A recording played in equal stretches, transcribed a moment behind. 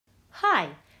Hi,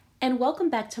 and welcome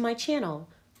back to my channel,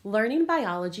 Learning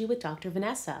Biology with Dr.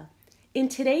 Vanessa. In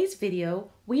today's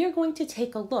video, we are going to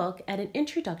take a look at an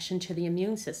introduction to the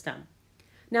immune system.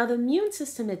 Now, the immune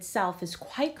system itself is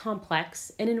quite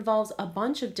complex and involves a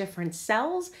bunch of different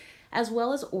cells as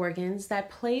well as organs that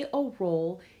play a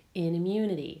role in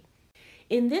immunity.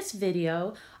 In this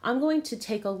video, I'm going to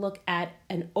take a look at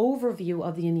an overview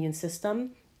of the immune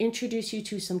system, introduce you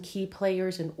to some key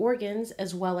players and organs,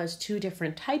 as well as two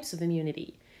different types of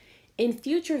immunity. In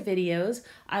future videos,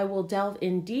 I will delve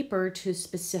in deeper to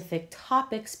specific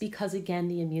topics because, again,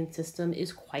 the immune system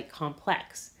is quite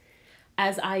complex.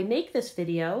 As I make this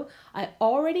video, I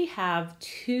already have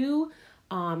two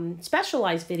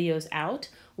specialized videos out,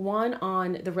 one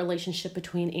on the relationship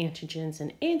between antigens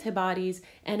and antibodies,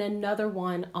 and another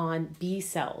one on B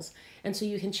cells. And so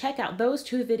you can check out those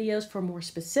two videos for more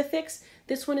specifics.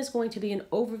 This one is going to be an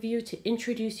overview to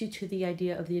introduce you to the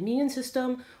idea of the immune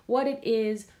system, what it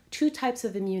is, two types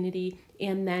of immunity,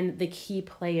 and then the key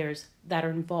players that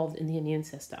are involved in the immune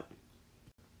system.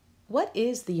 What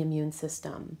is the immune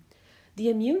system? The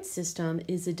immune system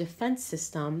is a defense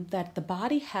system that the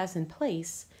body has in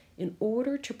place in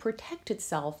order to protect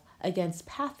itself against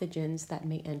pathogens that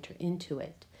may enter into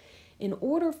it. In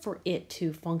order for it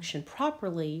to function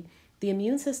properly, the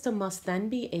immune system must then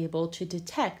be able to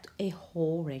detect a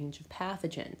whole range of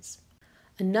pathogens.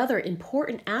 Another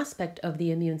important aspect of the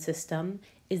immune system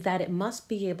is that it must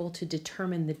be able to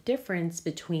determine the difference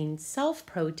between self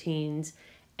proteins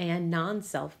and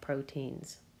non-self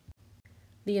proteins.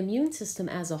 The immune system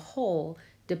as a whole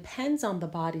depends on the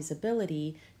body's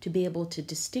ability to be able to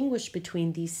distinguish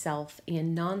between these self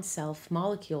and non-self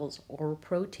molecules or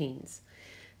proteins.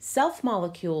 Self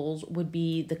molecules would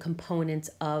be the components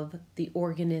of the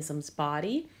organism's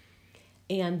body,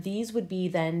 and these would be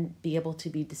then be able to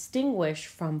be distinguished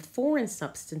from foreign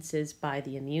substances by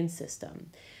the immune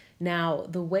system. Now,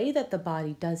 the way that the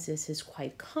body does this is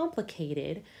quite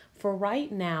complicated. For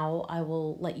right now, I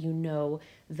will let you know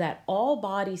that all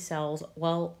body cells,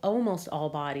 well, almost all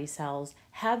body cells,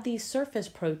 have these surface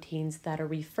proteins that are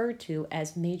referred to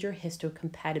as major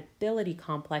histocompatibility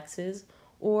complexes,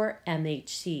 or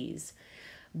MHCs.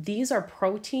 These are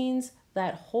proteins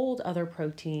that hold other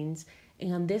proteins,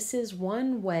 and this is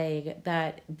one way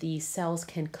that the cells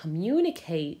can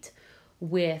communicate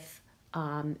with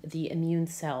the immune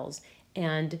cells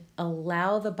and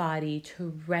allow the body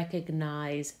to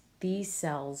recognize these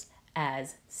cells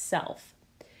as self.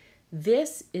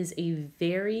 This is a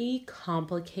very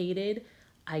complicated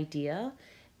idea,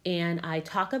 and I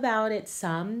talk about it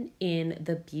some in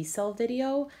the B cell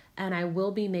video, and I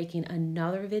will be making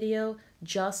another video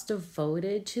just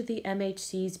devoted to the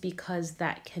MHCs because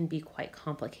that can be quite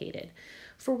complicated.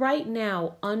 For right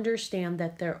now, understand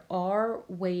that there are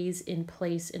ways in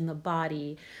place in the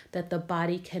body that the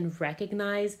body can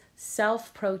recognize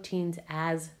self proteins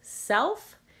as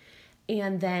self,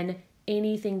 and then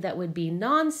anything that would be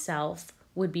non-self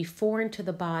would be foreign to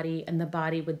the body, and the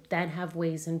body would then have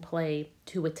ways in play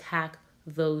to attack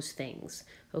those things.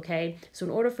 Okay, so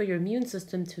in order for your immune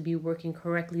system to be working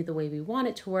correctly the way we want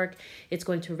it to work, it's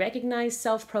going to recognize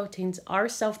self proteins, our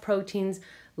self proteins,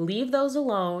 leave those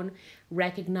alone,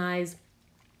 recognize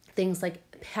things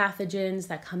like pathogens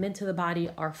that come into the body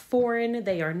are foreign,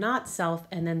 they are not self,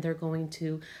 and then they're going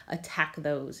to attack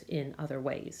those in other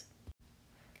ways.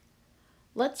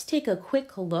 Let's take a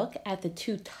quick look at the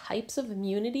two types of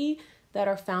immunity that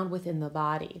are found within the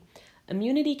body.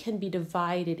 Immunity can be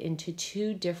divided into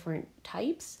two different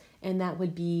types, and that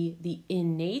would be the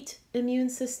innate immune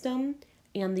system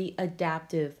and the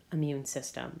adaptive immune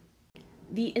system.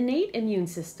 The innate immune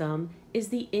system is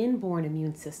the inborn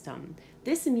immune system.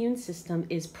 This immune system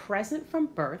is present from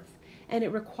birth, and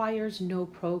it requires no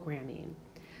programming.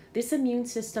 This immune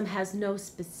system has no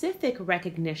specific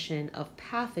recognition of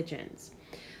pathogens.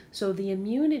 So the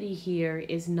immunity here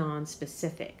is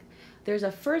non-specific. There's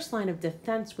a first line of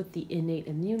defense with the innate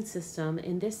immune system,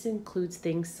 and this includes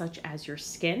things such as your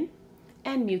skin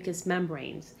and mucous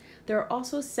membranes. There are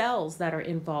also cells that are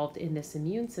involved in this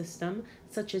immune system,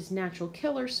 such as natural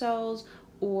killer cells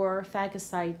or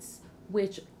phagocytes,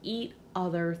 which eat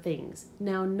other things.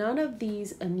 Now, none of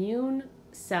these immune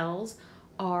cells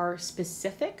are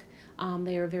specific.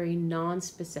 They are very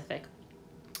non-specific.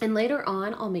 And later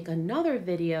on, I'll make another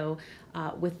video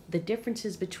with the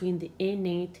differences between the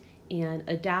innate and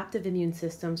adaptive immune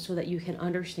system so that you can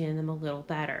understand them a little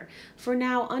better. For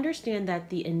now, understand that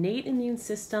the innate immune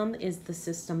system is the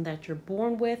system that you're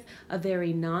born with, a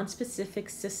very non-specific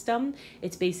system.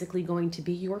 It's basically going to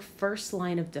be your first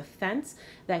line of defense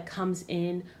that comes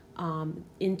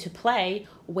into play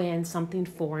when something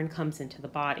foreign comes into the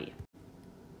body.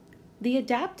 The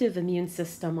adaptive immune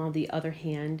system, on the other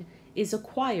hand, is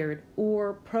acquired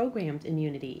or programmed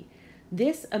immunity.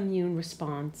 This immune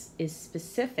response is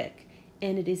specific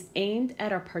and it is aimed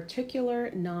at a particular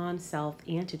non-self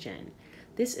antigen.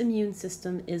 This immune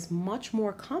system is much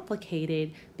more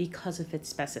complicated because of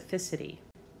its specificity.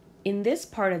 In this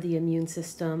part of the immune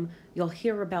system, you'll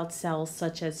hear about cells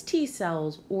such as T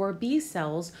cells or B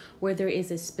cells, where there is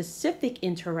a specific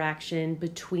interaction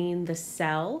between the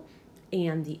cell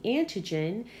and the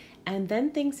antigen, and then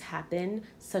things happen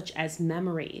such as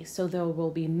memory. So there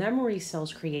will be memory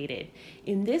cells created.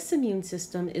 In this immune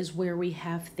system is where we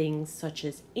have things such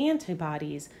as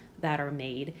antibodies that are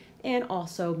made, and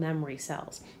also memory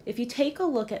cells. If you take a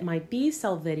look at my B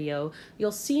cell video,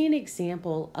 you'll see an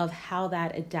example of how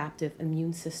that adaptive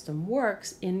immune system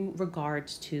works in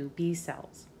regards to B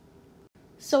cells.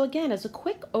 So again, as a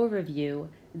quick overview,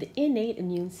 the innate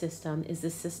immune system is the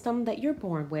system that you're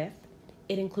born with.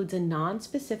 It includes a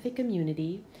non-specific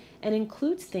immunity and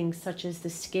includes things such as the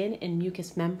skin and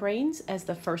mucous membranes as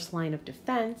the first line of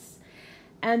defense,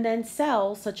 and then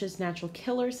cells such as natural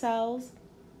killer cells,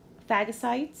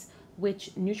 phagocytes,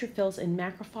 which neutrophils and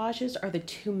macrophages are the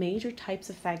two major types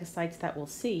of phagocytes that we'll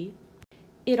see.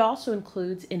 It also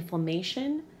includes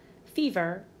inflammation,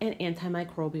 fever, and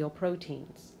antimicrobial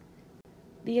proteins.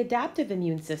 The adaptive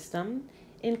immune system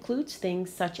includes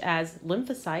things such as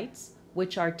lymphocytes,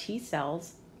 which are T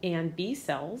cells, and B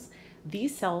cells.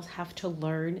 These cells have to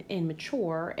learn and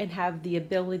mature and have the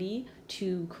ability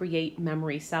to create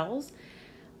memory cells.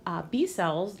 B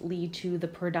cells lead to the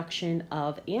production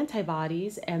of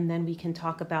antibodies, and then we can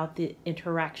talk about the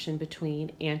interaction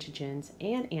between antigens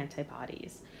and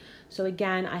antibodies. So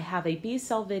again, I have a B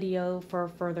cell video for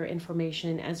further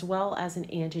information as well as an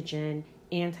antigen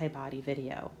antibody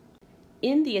video.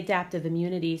 In the adaptive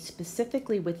immunity,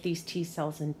 specifically with these T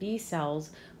cells and B cells,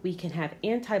 we can have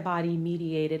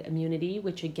antibody-mediated immunity,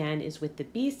 which again is with the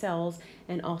B cells,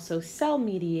 and also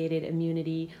cell-mediated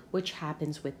immunity, which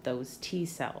happens with those T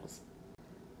cells.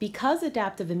 Because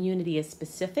adaptive immunity is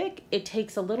specific, it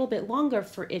takes a little bit longer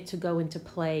for it to go into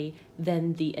play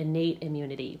than the innate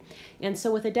immunity. And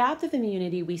so with adaptive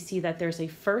immunity, we see that there's a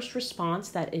first response,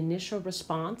 that initial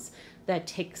response, that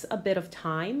takes a bit of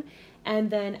time.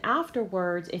 And then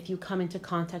afterwards, if you come into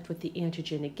contact with the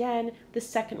antigen again, the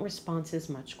second response is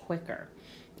much quicker.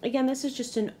 Again, this is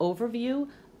just an overview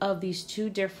of these two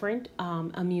different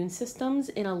immune systems.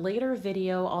 In a later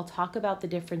video, I'll talk about the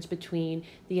difference between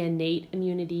the innate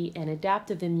immunity and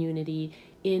adaptive immunity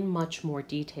in much more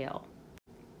detail.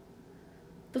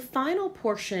 The final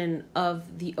portion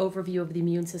of the overview of the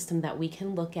immune system that we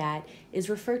can look at is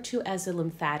referred to as the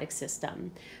lymphatic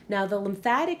system. Now, the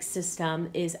lymphatic system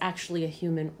is actually a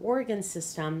human organ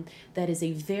system that is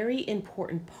a very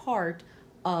important part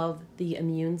of the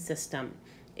immune system.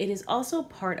 It is also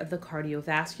part of the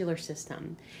cardiovascular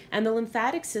system. And the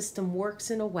lymphatic system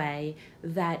works in a way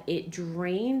that it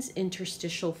drains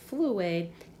interstitial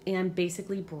fluid and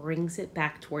basically brings it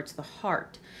back towards the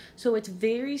heart. So it's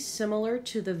very similar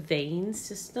to the vein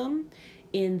system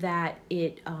in that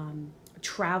it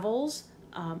travels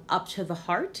up to the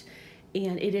heart,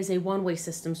 and it is a one-way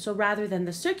system. So rather than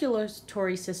the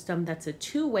circulatory system that's a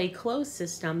two-way closed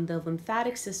system, the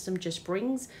lymphatic system just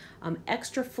brings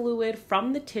extra fluid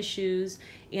from the tissues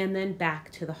and then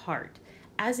back to the heart.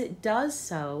 As it does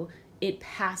so, it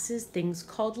passes things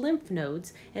called lymph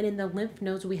nodes, and in the lymph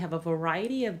nodes we have a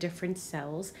variety of different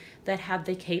cells that have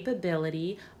the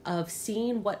capability of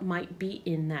seeing what might be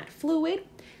in that fluid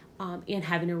and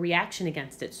having a reaction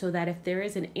against it, so that if there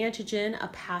is an antigen, a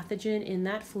pathogen in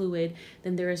that fluid,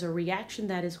 then there is a reaction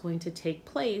that is going to take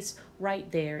place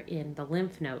right there in the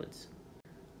lymph nodes.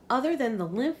 Other than the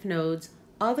lymph nodes,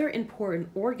 other important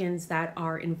organs that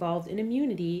are involved in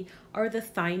immunity are the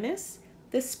thymus,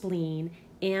 the spleen,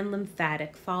 and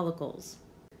lymphatic follicles.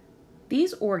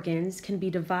 These organs can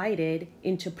be divided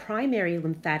into primary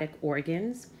lymphatic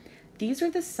organs. These are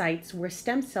the sites where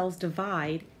stem cells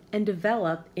divide and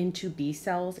develop into B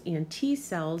cells and T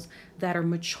cells that are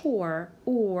mature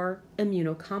or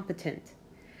immunocompetent.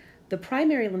 The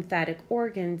primary lymphatic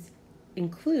organs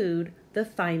include the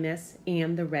thymus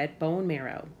and the red bone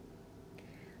marrow.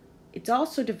 It's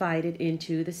also divided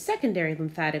into the secondary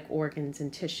lymphatic organs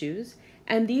and tissues,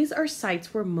 and these are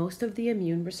sites where most of the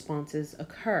immune responses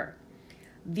occur.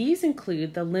 These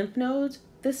include the lymph nodes,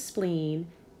 the spleen,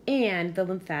 and the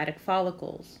lymphatic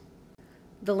follicles.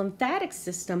 The lymphatic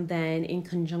system then, in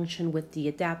conjunction with the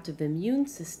adaptive immune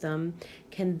system,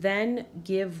 can then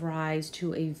give rise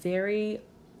to a very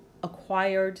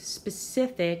acquired,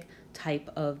 specific type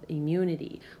of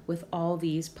immunity with all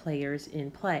these players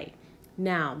in play.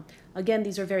 Now, Again,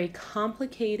 these are very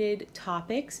complicated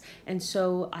topics, and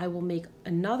so I will make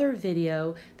another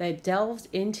video that delves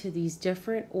into these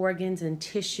different organs and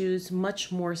tissues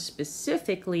much more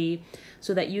specifically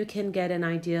so that you can get an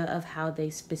idea of how they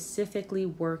specifically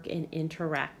work and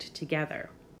interact together.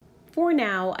 For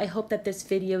now, I hope that this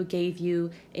video gave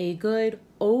you a good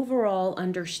overall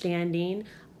understanding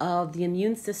of the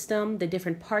immune system, the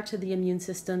different parts of the immune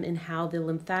system, and how the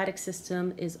lymphatic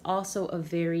system is also a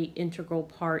very integral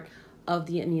part of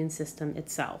the immune system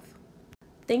itself.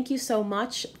 Thank you so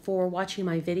much for watching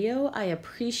my video. I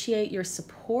appreciate your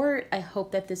support. I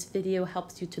hope that this video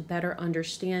helps you to better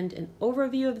understand an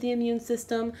overview of the immune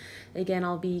system. Again,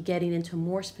 I'll be getting into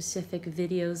more specific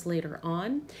videos later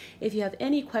on. If you have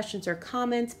any questions or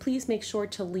comments, please make sure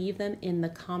to leave them in the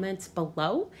comments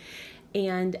below.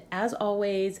 And as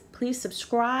always, please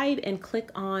subscribe and click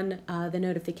on the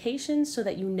notifications so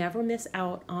that you never miss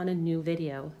out on a new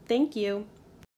video. Thank you.